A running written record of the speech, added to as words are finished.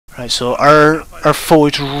Right, so our foe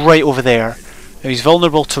is right over there. Now he's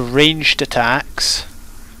vulnerable to ranged attacks.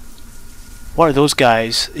 What are those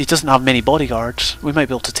guys? He doesn't have many bodyguards. We might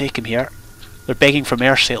be able to take him here. They're begging for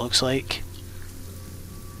mercy, it looks like.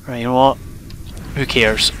 Right, you know what? Who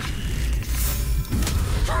cares?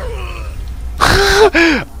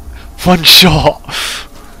 One shot!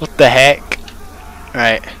 What the heck?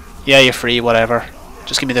 Right. Yeah, you're free, whatever.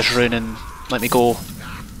 Just give me this rune and let me go.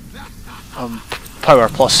 Power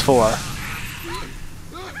 +4.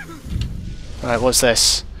 Right, what's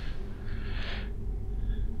this?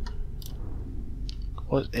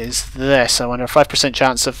 What is this? I wonder. 5%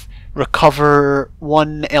 chance of recover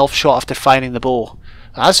 1 elf shot after firing the bow.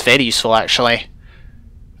 That's very useful, actually.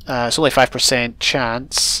 It's only 5%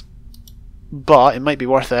 chance, but it might be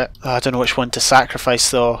worth it. I don't know which one to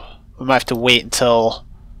sacrifice, though. We might have to wait until...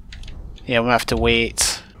 Yeah, we might have to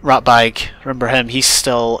wait. Ratbag, remember him? He's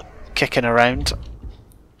still kicking around.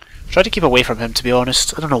 Try to keep away from him, to be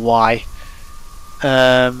honest. I don't know why.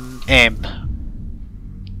 M.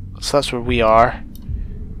 So that's where we are.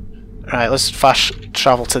 Right, let's fast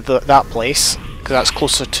travel to that place, because that's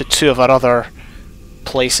closer to 2 of our other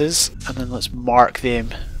places, and then let's mark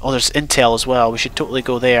them. Oh, there's intel as well, we should totally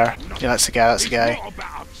go there. Yeah, that's the guy, that's the guy.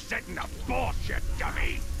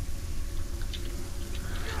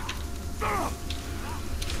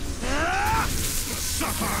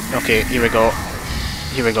 Okay, here we go.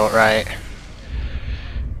 Here we go, right.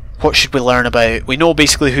 What should we learn about? We know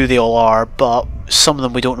basically who they all are, but some of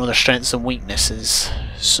them we don't know their strengths and weaknesses.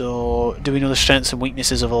 So, do we know the strengths and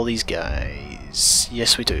weaknesses of all these guys?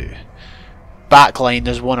 Yes, we do. Backline,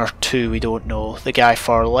 there's 1 or 2 we don't know. The guy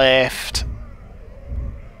far left.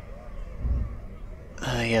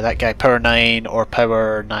 Yeah, that guy, power 9 or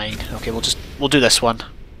power 9. Okay, we'll do this one.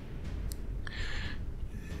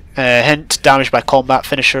 Hint, damage by combat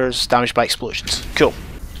finishers, damage by explosions. Cool.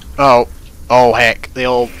 Oh. Oh heck, they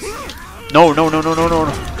all... No, no, no, no, no, no,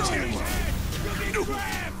 no.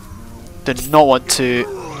 Did not want to...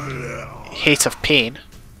 Hate of pain.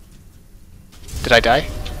 Did I die?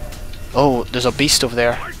 Oh, there's a beast over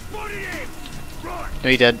there. No,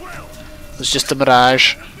 he didn't. It was just a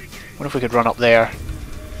mirage. Wonder if we could run up there.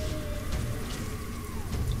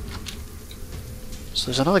 So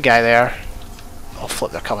there's another guy there. Oh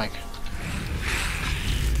flip, they're coming.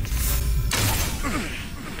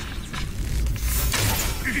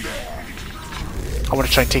 I want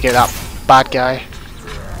to try and take out that bad guy.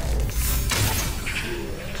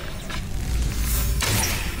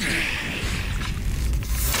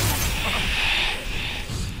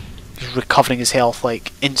 He's recovering his health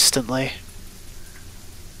like instantly.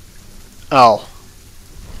 Oh.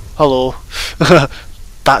 Hello.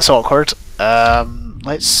 That's awkward.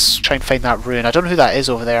 Let's try and find that rune. I don't know who that is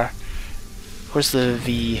over there. Where's the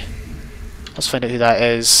V? Let's find out who that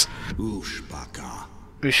is. Ushbaka.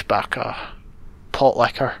 Ushbaka. Pot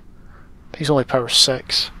liquor. He's only power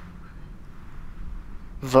 6.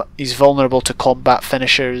 He's vulnerable to combat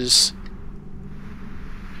finishers.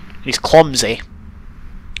 He's clumsy.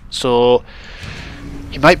 So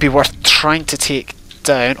he might be worth trying to take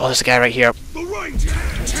down. Oh, there's a guy right here.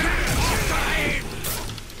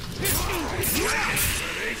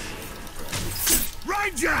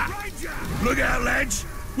 Look out, lads!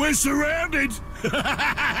 We're surrounded!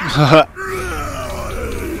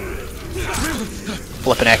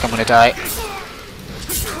 Flipping heck, I'm gonna die.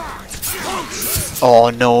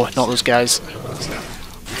 Oh no, not those guys.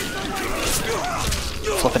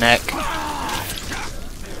 Flipping heck.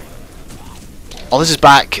 Oh, this is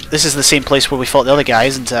back. This is the same place where we fought the other guy,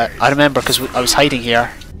 isn't it? I remember because I was hiding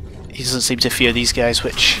here. He doesn't seem to fear these guys,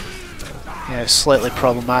 which... yeah, is slightly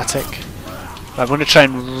problematic. I'm going to try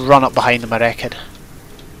and run up behind them, I reckon.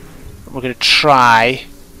 We're going to try...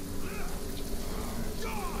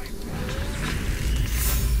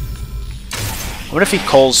 I wonder if he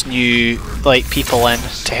calls new people in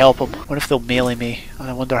to help him. I wonder if they'll melee me, and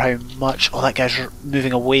I wonder how much... Oh, that guy's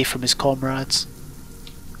moving away from his comrades.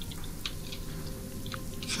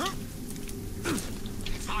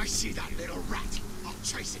 If I see that little rat, I'll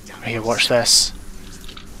chase it down. Here, watch this.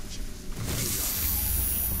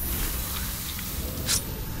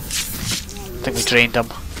 I think we drained him.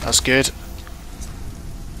 That's good.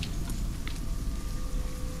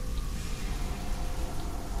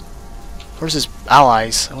 Where's his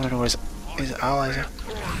allies? I want to know where his allies are.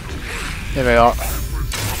 There we are.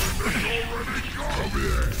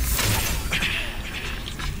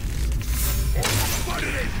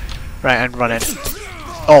 Right, and run in.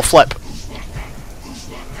 Oh, flip.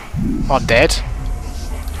 Oh, I'm dead.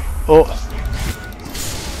 Oh.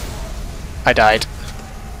 I died.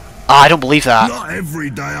 Ah, I don't believe that. Not every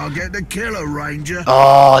day I get to kill a ranger.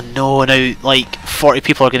 Oh no, now like 40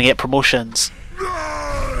 people are going to get promotions.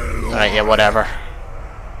 Alright, yeah, whatever.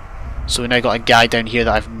 So we now got a guy down here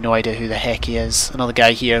that I have no idea who the heck he is. Another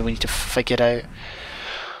guy here we need to figure out.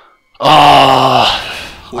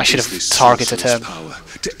 Oh, I should have targeted him.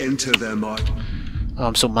 To enter their might. Oh,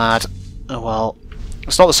 I'm so mad. Oh well.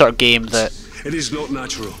 It's not the sort of game that It is not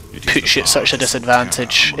natural. puts you at such a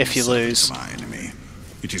disadvantage if you lose.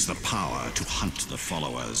 It is the power to hunt the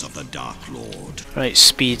followers of the Dark Lord. Right,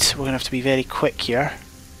 speed. We're going to have to be very quick here.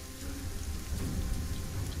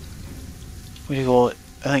 We're going to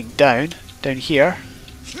go, I think, down here.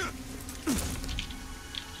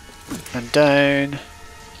 And down.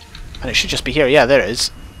 And it should just be here. Yeah, there it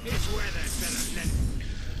is.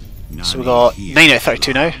 So we got 9 out of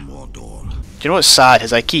 32 now. Do you know what's sad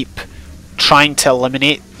is I keep trying to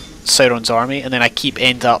eliminate Sauron's army and then I keep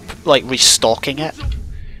end up like restocking it.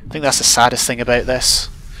 I think that's the saddest thing about this.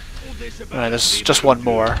 Right, there's just one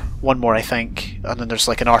more I think, and then there's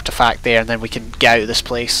like an artifact there and then we can get out of this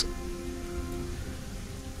place.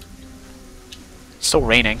 It's still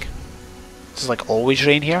raining. This is like always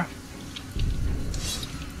rain here.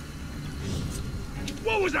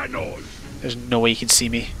 What was that noise? There's no way you can see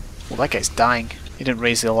me. Well, that guy's dying. He didn't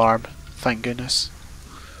raise the alarm. Thank goodness.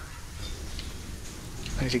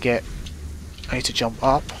 I need to jump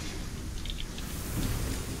up.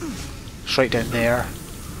 It's right down there.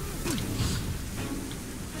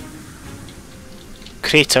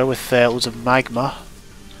 Crater with loads of magma.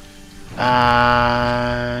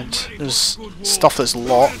 And there's stuff that's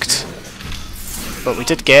locked. But we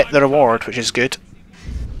did get the reward, which is good.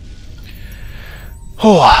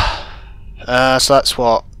 Oh. So that's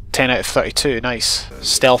what? 10 out of 32, nice.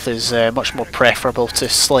 Stealth is much more preferable to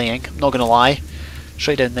slaying, I'm not gonna lie. It's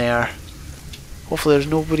right down there. Hopefully there's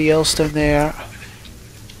nobody else down there.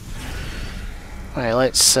 Right,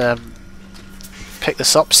 let's pick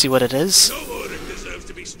this up, see what it is.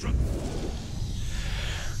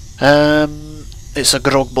 It's a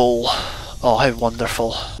grog bowl. Oh, how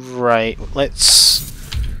wonderful. Right, let's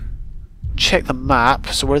check the map.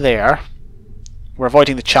 So we're there. We're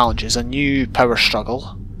avoiding the challenges. A new power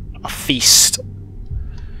struggle. A feast.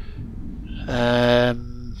 We've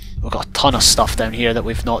got a ton of stuff down here that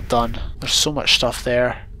we've not done. There's so much stuff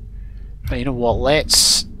there. Right, you know what?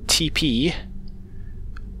 Let's TP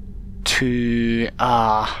to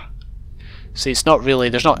see, it's not really.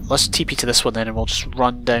 There's not. Let's TP to this one then, and we'll just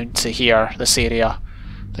run down to here, this area.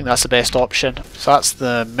 I think that's the best option. So that's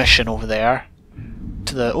the mission over there.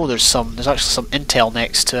 To the there's actually some intel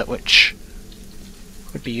next to it, which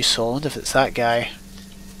would be useful. I wonder if it's that guy.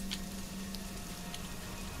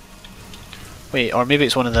 Wait, or maybe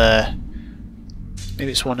it's one of the.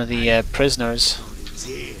 Maybe it's one of the prisoners.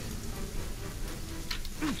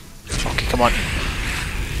 Okay, come on.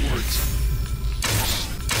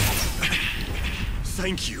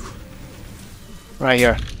 Thank you. Right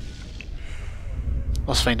here.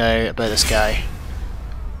 Let's find out about this guy.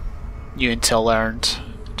 New intel learned.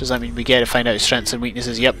 Does that mean we get to find out his strengths and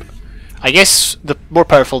weaknesses? Yep. I guess the more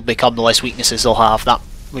powerful they become, the less weaknesses they'll have. That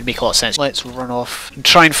would make a lot of sense. Let's run off and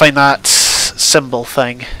try and find that symbol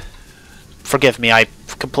thing. Forgive me,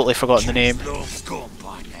 I've completely forgotten the name.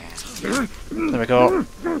 There we go.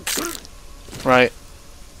 Right.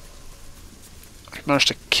 I managed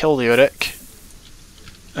to kill the Uruk.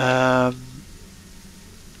 There's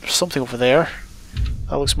something over there.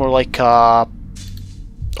 That looks more like oh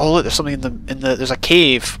look, there's something in the there's a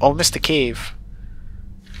cave. Oh, I missed the cave.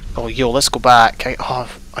 Oh yo, let's go back. I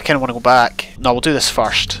kinda wanna go back. No, we'll do this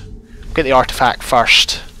first. We'll get the artifact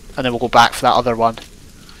first, and then we'll go back for that other one.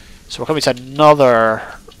 So we're coming to another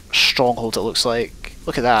stronghold, it looks like.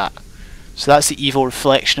 Look at that. So that's the evil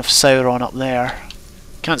reflection of Sauron up there.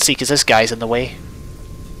 Can't see because this guy's in the way.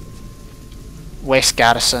 West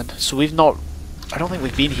Garrison. So we've not... I don't think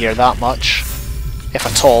we've been here that much, if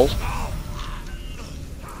at all.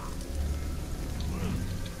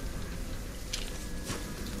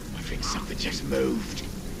 I think something just moved.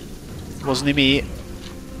 Wasn't it me?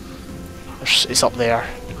 It's up there.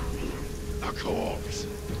 A corpse.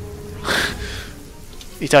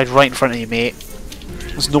 He died right in front of you, mate.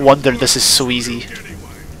 There's no wonder this is so easy.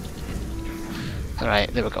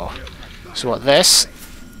 Alright, there we go. So what, this?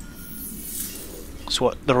 So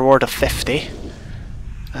what, the reward of 50.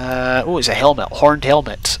 Oh, it's a helmet, horned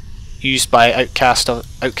helmet. Used by outcasts of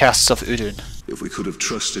Udun. If we could have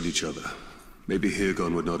trusted each other, maybe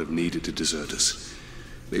Hirgon would not have needed to desert us.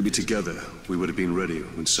 Maybe together we would have been ready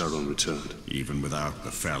when Sauron returned. Even without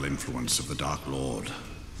the fell influence of the Dark Lord,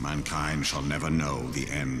 mankind shall never know the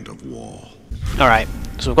end of war. Alright,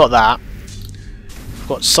 so we've got that. We've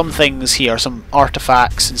got some things here, some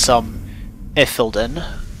artifacts and some Ithilden,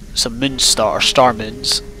 some moonstar or star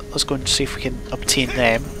moons. Let's go and see if we can obtain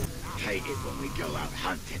them. Hate it when we go out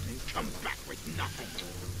hunting and come back with nothing.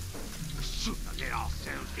 Sooner get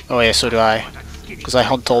ourselves Oh yeah, so do I. Because I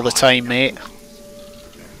hunt all the time, mate.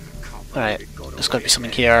 Alright, there's got to be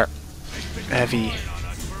something here. Heavy.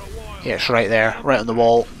 Yeah, it's right there, right on the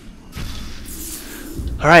wall.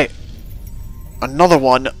 Alright. Another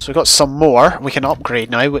one. So we've got some more. We can upgrade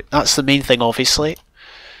now. That's the main thing, obviously.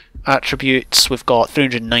 Attributes, we've got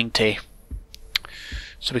 390.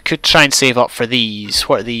 So we could try and save up for these.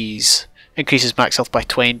 What are these? Increases max health by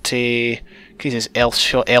 20. Increases elf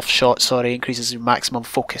shot, sorry. Increases your maximum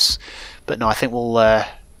focus. But no, I think we'll... oh,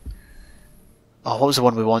 what was the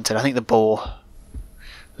one we wanted? I think the bow.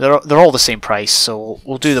 They're all the same price, so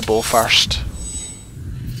we'll do the bow first.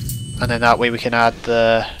 And then that way we can add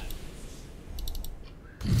the...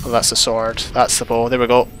 Oh, that's the sword. That's the bow. There we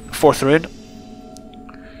go. 4th rune.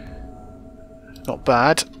 Not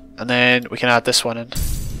bad. And then we can add this one in.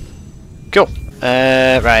 Cool.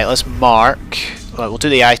 Right, let's mark. Right, we'll do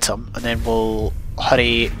the item, and then we'll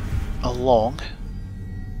hurry along.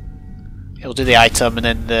 Yeah, we'll do the item, and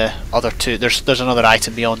then the other two. There's another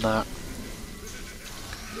item beyond that.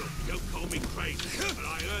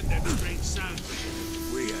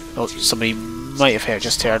 Oh, somebody might have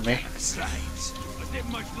just heard me.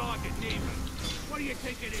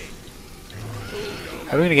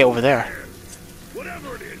 How are we going to get over there?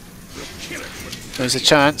 There's a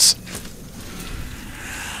chance.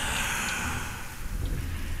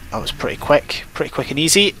 That was pretty quick and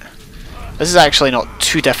easy. This is actually not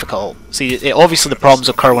too difficult. See, obviously the problems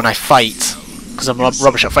occur when I fight, because I'm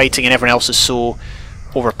rubbish at fighting and everyone else is so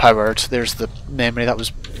overpowered. There's the memory, that was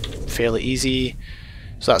fairly easy.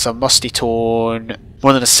 So that's a musty tone,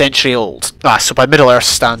 more than a century old. So by Middle Earth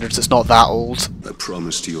standards it's not that old. I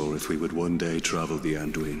promised Yorith we would one day travel the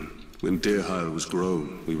Anduin. When Deerhile was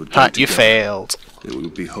grown, we would go You failed. And we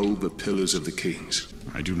would behold the pillars of the kings.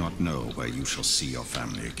 I do not know where you shall see your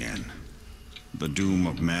family again. The doom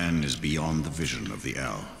of man is beyond the vision of the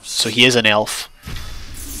elves. So he is an elf.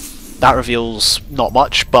 That reveals not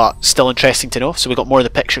much, but still interesting to know. So we got more of the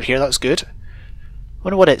picture here, that's good. I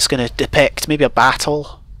wonder what it's going to depict. Maybe a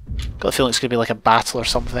battle? Got the feeling it's going to be like a battle or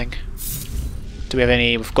something. Do we have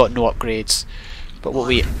any? We've got no upgrades. But what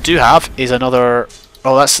we do have is another...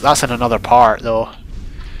 Oh, that's in another part though.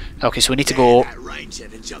 Okay, so we need to go... Need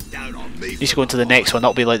to go into the next one.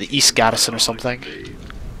 That'll be like the East Garrison or something.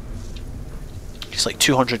 It's like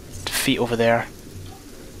 200 feet over there.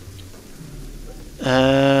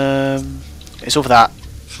 It's over that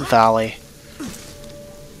valley.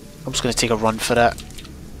 I'm just going to take a run for it.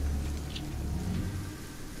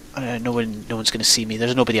 No one's going to see me.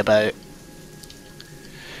 There's nobody about.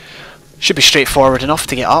 Should be straightforward enough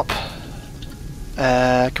to get up.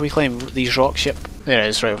 Can we climb these rocks? Yep. There it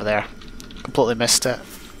is, right over there. Completely missed it.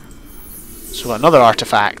 So we've got another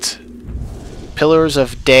artifact. Pillars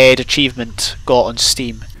of Dead achievement got on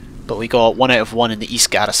Steam, but we got 1 out of 1 in the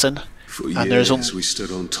East Garrison. For years we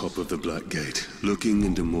stood on top of the Black Gate, looking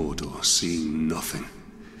into Mordor, seeing nothing.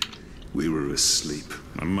 We were asleep.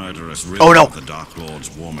 A murderous rhythm of the Dark Lord's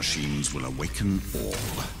war machines will awaken all.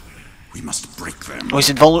 We must break them. Oh,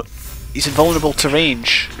 he's invulnerable to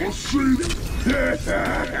range.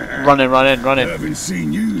 Running. Haven't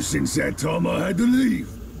seen you since that time I had to leave.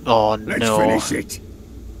 Oh Let's no. finish it.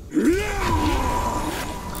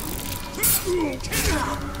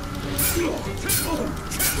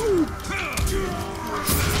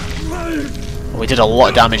 We did a lot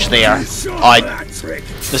of damage there. This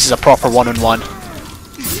is a proper one-on-one.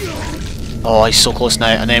 Oh, he's so close now,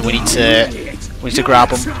 and then we need to grab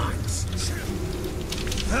him.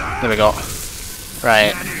 There we go.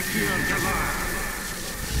 Right.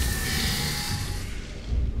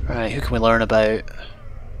 Right, who can we learn about?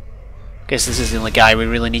 Guess this is the only guy we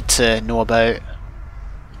really need to know about.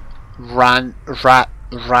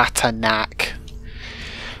 Ratanak.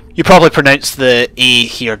 You probably pronounce the A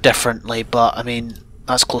here differently, but I mean,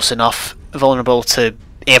 that's close enough. Vulnerable to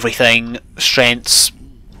everything, strengths,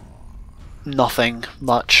 nothing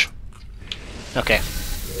much. Okay.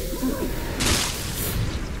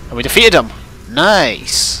 And we defeated him!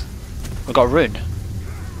 Nice! We got a rune.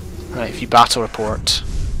 Right, if you battle report.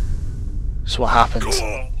 So what happened?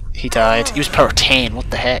 He died. He was power 10,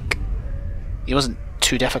 what the heck? He wasn't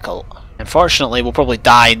too difficult. Unfortunately, we'll probably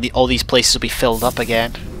die and all these places will be filled up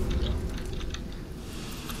again.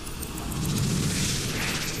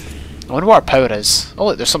 I wonder what our power is. Oh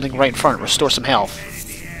look, there's something right in front. Restore some health.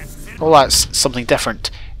 Oh, that's something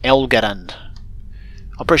different. Elgaran.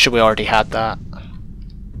 I'm pretty sure we already had that.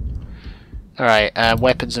 Alright,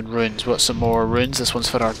 weapons and runes. What's some more runes? This one's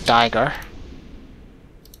for our dagger.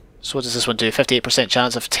 So what does this one do? 58%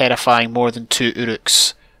 chance of terrifying more than 2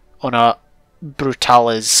 Uruks on a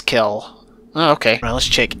Brutalis kill. Oh, okay. Right, let's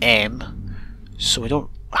check M. So we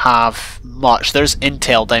don't have much. There's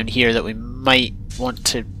intel down here that we might want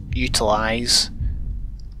to utilise.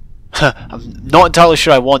 I'm not entirely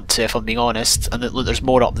sure I want to, if I'm being honest. And look, there's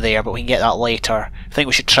more up there, but we can get that later. I think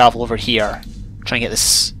we should travel over here. Try and get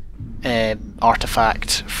this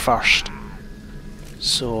artifact first.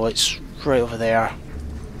 So it's right over there.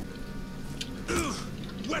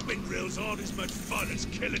 Weapon drills aren't as much fun as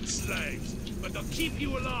killing slaves, but they'll keep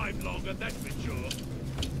you alive longer, that's for sure.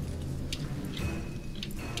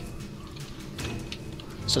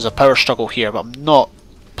 So there's a power struggle here, but I'm not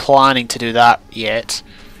planning to do that yet.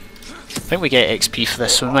 I think we get XP for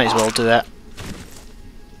this, so we might as well do it.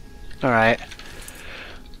 Alright.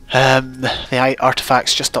 The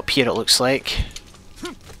artifact's just up here, it looks like.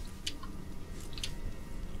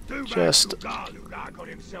 Just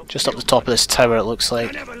up the top of this tower, it looks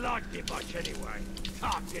like.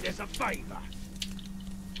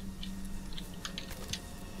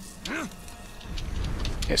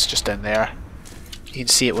 It's just in there. You can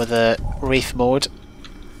see it with the Wraith mode.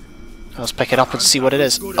 Let's pick it up and see what it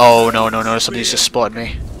is. Oh no, somebody's just spotted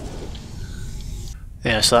me.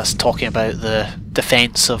 Yeah, so that's talking about the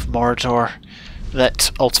defense of Mordor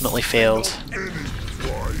that ultimately failed.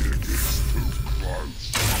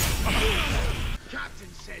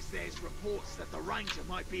 Captain says there's reports that the Ranger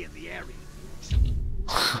might be in the area.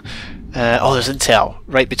 Oh, there's intel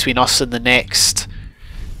right between us and the next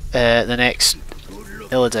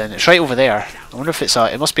Illidan. It's right over there. I wonder if it's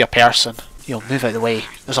it must be a person. Yo, move out of the way.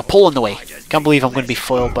 There's a pole in the way. Can't believe I'm going to be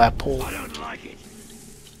foiled by a pole.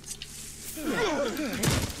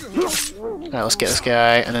 Right, let's get this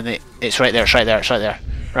guy, and then it's right there, it's right there.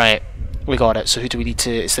 Right, we got it. So who do we need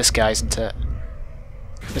to... It's this guy, isn't it?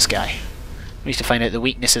 This guy. We need to find out the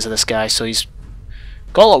weaknesses of this guy. So he's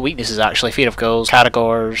got a lot of weaknesses actually. Fear of ghouls,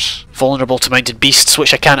 categories, vulnerable to mounted beasts,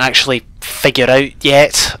 which I can't actually figure out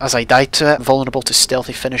yet as I died to it. Vulnerable to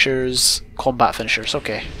stealthy finishers, combat finishers.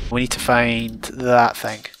 Okay, we need to find that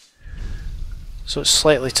thing. So it's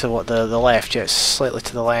slightly to what, the left? Yeah, it's slightly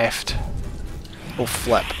to the left. We'll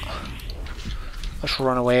flip. Let's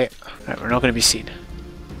run away. Right, we're not going to be seen.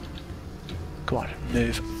 Come on,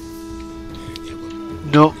 move.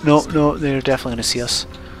 No, they're definitely going to see us.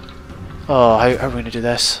 Oh, how are we going to do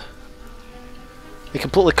this? They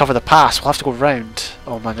completely cover the pass. We'll have to go round.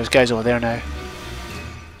 Oh man, there's guys over there now.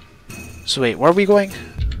 So wait, where are we going?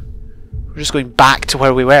 We're just going back to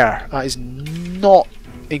where we were. That is not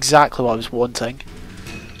exactly what I was wanting.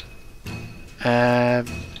 Okay,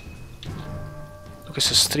 so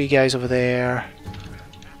there's 3 guys over there.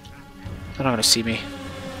 They're not going to see me.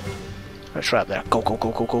 Let's right up there. Go,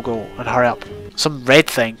 and hurry up. Some red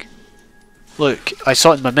thing. Look, I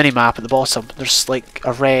saw it in my mini-map at the bottom. There's like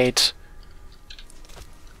a red...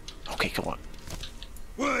 Okay, come on.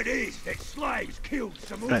 Word is that slaves killed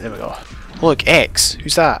some. Right, there we go. Look, X.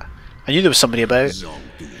 Who's that? I knew there was somebody about.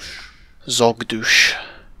 Zogdouche.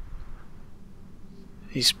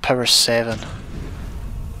 He's power 7.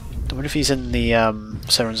 I wonder if he's in the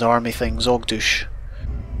Sauron's army thing. Zogdouche.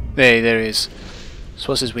 There he is. So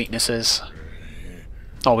what's his weaknesses?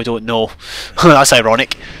 Oh, we don't know. That's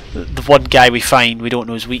ironic. The one guy we find, we don't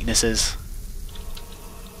know his weaknesses.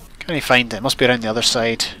 Can we find it? It must be around the other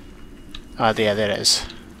side. Ah, yeah, there it is.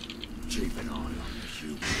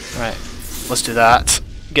 Right, let's do that.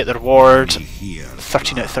 Get the reward.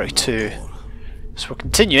 13 out of 32. So we're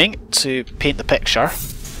continuing to paint the picture.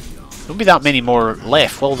 There won't be that many more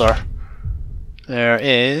left, will there? There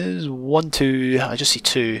is 1, 2, I just see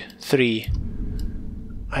 2, 3.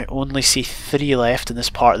 I only see 3 left in this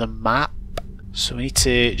part of the map. So we need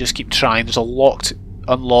to just keep trying. There's a lock to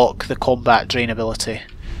unlock the combat drain ability.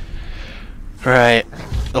 Right.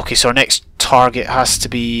 Okay, so our next target has to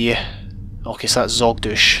be... Okay, so that's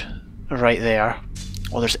Zogdouche. Right there.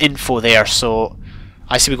 Well, there's info there, so...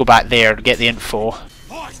 I say we go back there to get the info.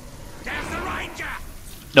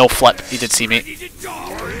 No, flip. He did see me.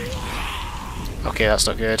 Okay, that's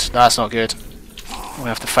not good. That's not good. We're gonna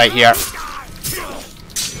have to fight here.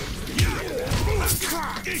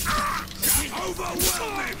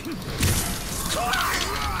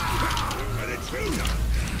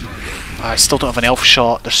 I still don't have an elf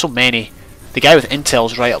shot. There's so many. The guy with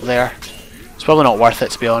intel's right up there. It's probably not worth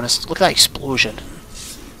it, to be honest. Look at that explosion.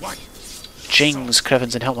 Jings,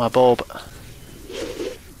 Crivens, and help my bob.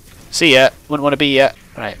 See ya. Wouldn't want to be ya.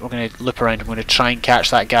 Right, we're going to loop around. I'm going to try and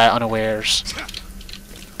catch that guy unawares.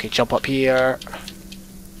 Okay, jump up here.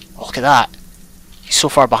 Oh, look at that. He's so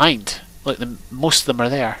far behind. Look, most of them are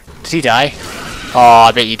there. Did he die? Oh,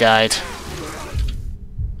 I bet he died.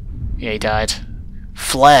 Yeah, he died.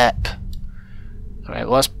 Flip! Alright,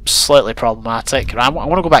 well that's slightly problematic. I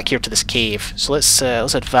want to go back here to this cave. So let's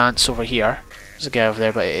advance over here. There's a guy over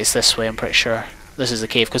there, but it's this way, I'm pretty sure. This is the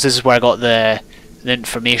cave, because this is where I got the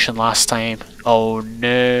information last time. Oh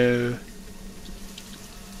no.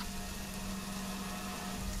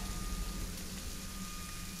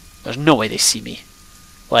 There's no way they see me.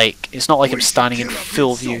 Like, it's not like I'm standing in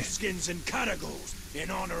full view. Skins and caragors in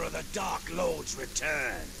honor of the Dark Lord's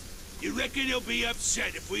return. You reckon he'll be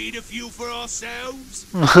upset if we eat a few for ourselves?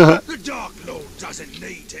 The Dark Lord doesn't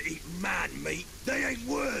need to eat man meat. They ain't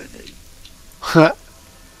worthy.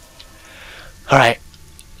 Alright,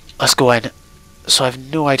 let's go in. So I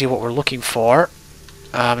have no idea what we're looking for.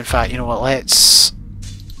 In fact, you know what, let's...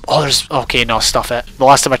 Oh, there's... Okay, no, stuff it. The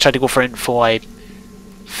last time I tried to go for info, I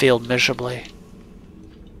failed miserably.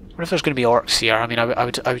 What if there's going to be orcs here? I mean,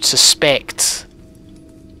 I would suspect...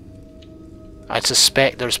 I'd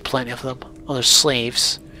suspect there's plenty of them. Oh, there's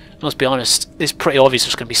slaves. Let's be honest, it's pretty obvious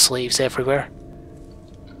there's going to be slaves everywhere.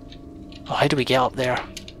 Oh, how do we get up there?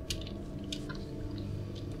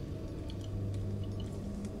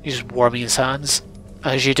 He's just warming his hands,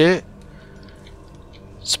 as you do.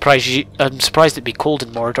 I'm surprised it'd be cold in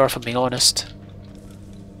Mordor, if I'm being honest.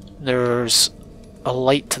 There's a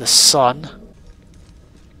light to the sun.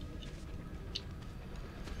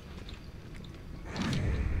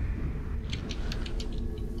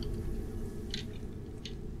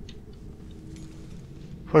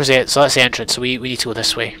 Where's it? So that's the entrance, so we need to go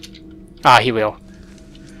this way. Ah, here we are.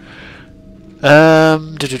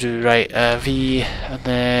 Right, V, and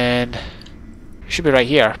then... Should be right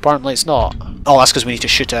here. Apparently it's not. Oh, that's because we need to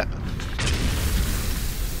shoot it.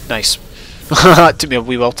 Nice. That took me a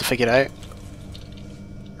wee while to figure out.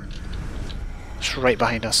 It's right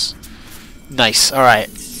behind us. Nice, alright.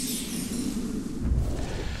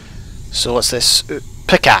 So what's this?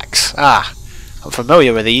 Pickaxe. Ah, I'm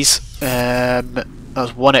familiar with these. That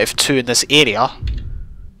was 1 out of 2 in this area.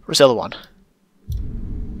 Where's the other one?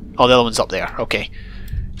 Oh, the other one's up there. Okay.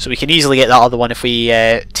 So we can easily get that other one if we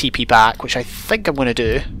TP back, which I think I'm going to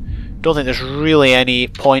do. Don't think there's really any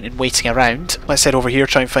point in waiting around. Let's head over here,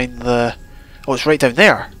 try and find the... Oh, it's right down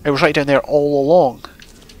there. It was right down there all along.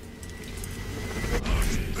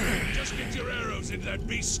 Just get your arrows in that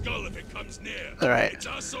beast's skull if it comes near. Alright. It's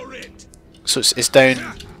us or it. So it's down...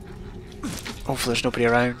 Hopefully there's nobody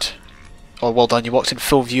around. Oh, well done, you walked in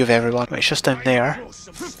full view of everyone. Right, it's just down there.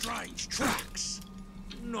 Some strange tracks.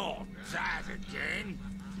 Not that again.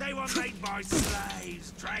 They were made by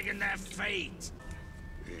slaves, dragging their feet.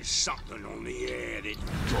 There's something on the air that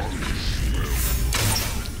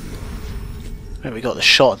Right, we got the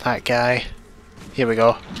shot on that guy. Here we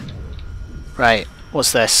go. Right,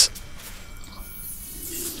 what's this?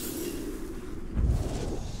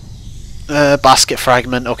 Basket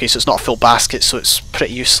fragment. Okay, so it's not a full basket, so it's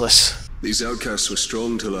pretty useless. These outcasts were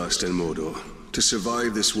strong to last in Mordor, to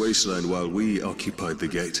survive this wasteland while we occupied the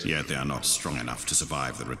gate. Yet they are not strong enough to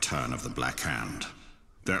survive the return of the Black Hand.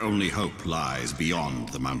 Their only hope lies beyond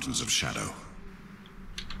the Mountains of Shadow.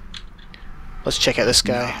 Let's check out this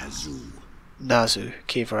guy. Nazu,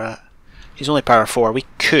 cave rat. He's only power 4. We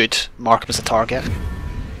could mark him as a target.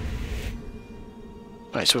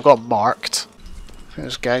 Right, so we've got him marked.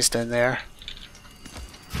 There's guys down there.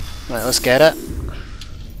 Right, let's get it.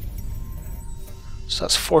 So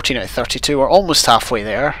that's 14 out of 32. We're almost halfway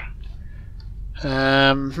there. We've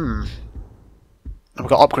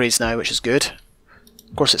got upgrades now, which is good.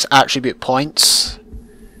 Of course, it's attribute points.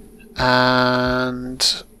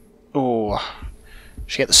 And... oh,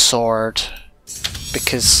 should get the sword.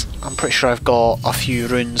 Because I'm pretty sure I've got a few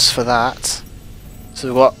runes for that. So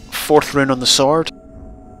we've got 4th rune on the sword.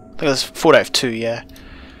 I think that's 4 out of 2, yeah.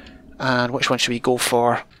 And which one should we go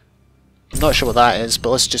for? I'm not sure what that is,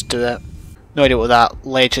 but let's just do it. No idea what that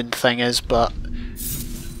legend thing is, but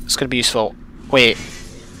it's going to be useful. Wait,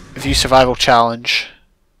 view survival challenge.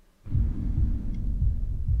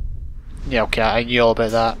 Yeah, okay, I knew all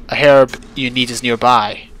about that. A herb you need is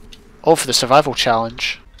nearby. Oh, for the survival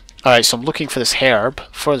challenge. Alright, so I'm looking for this herb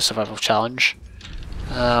for the survival challenge.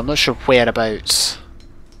 I'm not sure whereabouts.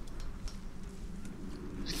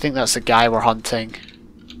 I think that's the guy we're hunting.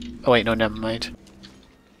 Oh wait, no, never mind.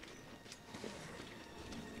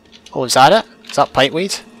 Oh, is that it? Is that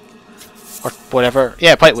pikeweed? Or whatever.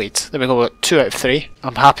 Yeah, pikeweed. There we go, 2 out of 3.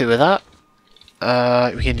 I'm happy with that.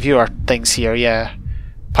 We can view our things here, yeah.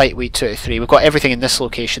 Pikeweed 2 out of 3. We've got everything in this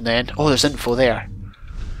location then. Oh, there's info there.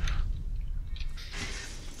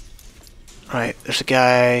 Right, there's a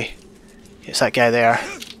guy. It's that guy there.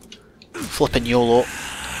 Flipping YOLO.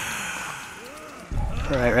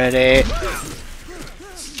 Right, ready.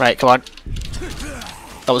 Right, come on.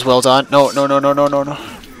 That was well done. No, no, no, no, no, no, no.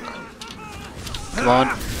 Come on.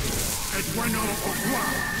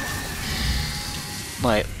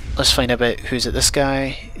 Right, let's find out who's it. This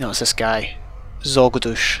guy? No, it's this guy.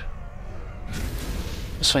 Zogodush.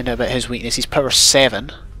 Let's find out about his weakness. He's power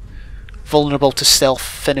 7. Vulnerable to stealth,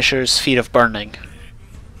 finishers, fear of burning.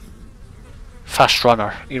 Fast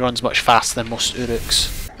runner. He runs much faster than most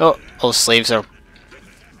Uruks. Oh, all the slaves are...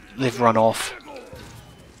 they've run off.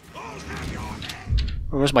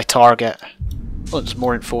 Where's my target? Oh, there's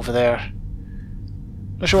more info over there.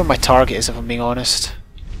 Not sure where my target is, if I'm being honest.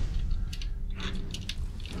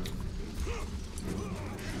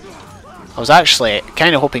 I was actually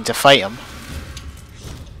kind of hoping to fight him.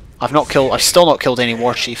 I've still not killed any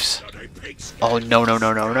war chiefs. Oh no no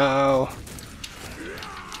no no no!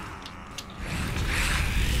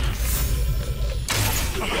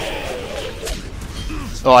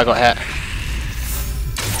 Oh, I got hit.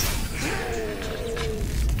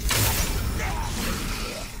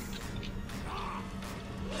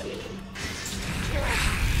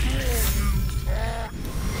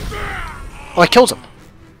 Oh, I killed him.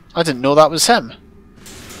 I didn't know that was him.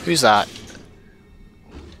 Who's that?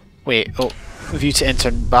 Wait, oh, view to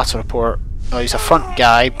enter battle report. Oh, he's a front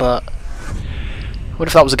guy, but what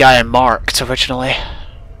if that was the guy I marked originally?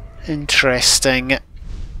 Interesting.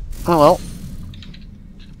 Oh well.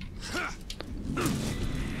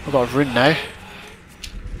 I've got a rune now.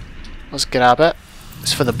 Let's grab it.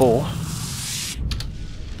 It's for the bow.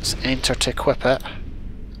 Let's enter to equip it.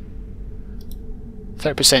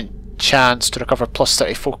 30% chance to recover plus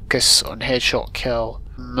 30 focus on headshot kill.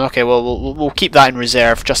 Okay, well we'll keep that in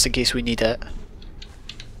reserve just in case we need it.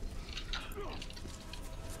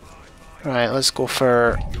 Right, let's go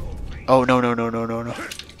for... oh no no no no no no.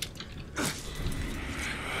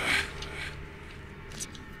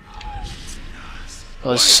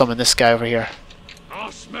 Let's summon this guy over here. I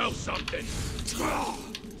smell something.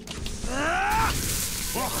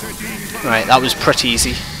 Right, that was pretty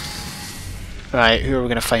easy. Right, who are we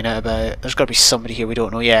going to find out about? There's got to be somebody here we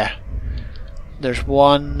don't know. Yeah. There's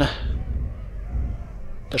one...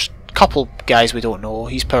 there's a couple guys we don't know.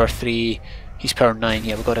 He's power 3, he's power 9.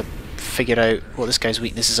 Yeah, we've got to figure out what this guy's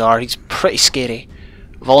weaknesses are. He's pretty scary.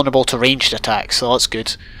 Vulnerable to ranged attacks, so that's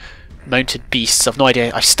good. Mounted beasts, I've no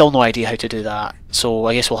idea. I've still no idea how to do that. So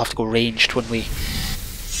I guess we'll have to go ranged when we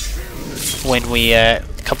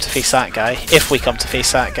come to face that guy. If we come to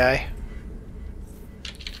face that guy.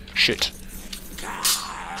 Shoot.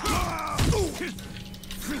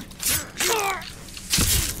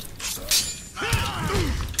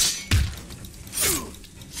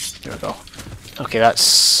 There we go. Okay,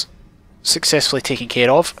 that's successfully taken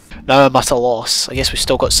care of. Now I'm at a loss. I guess we've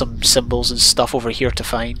still got some symbols and stuff over here to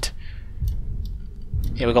find.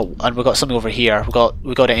 Yeah, we got something over here.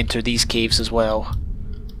 We got to enter these caves as well.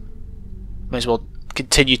 Might as well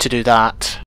continue to do that.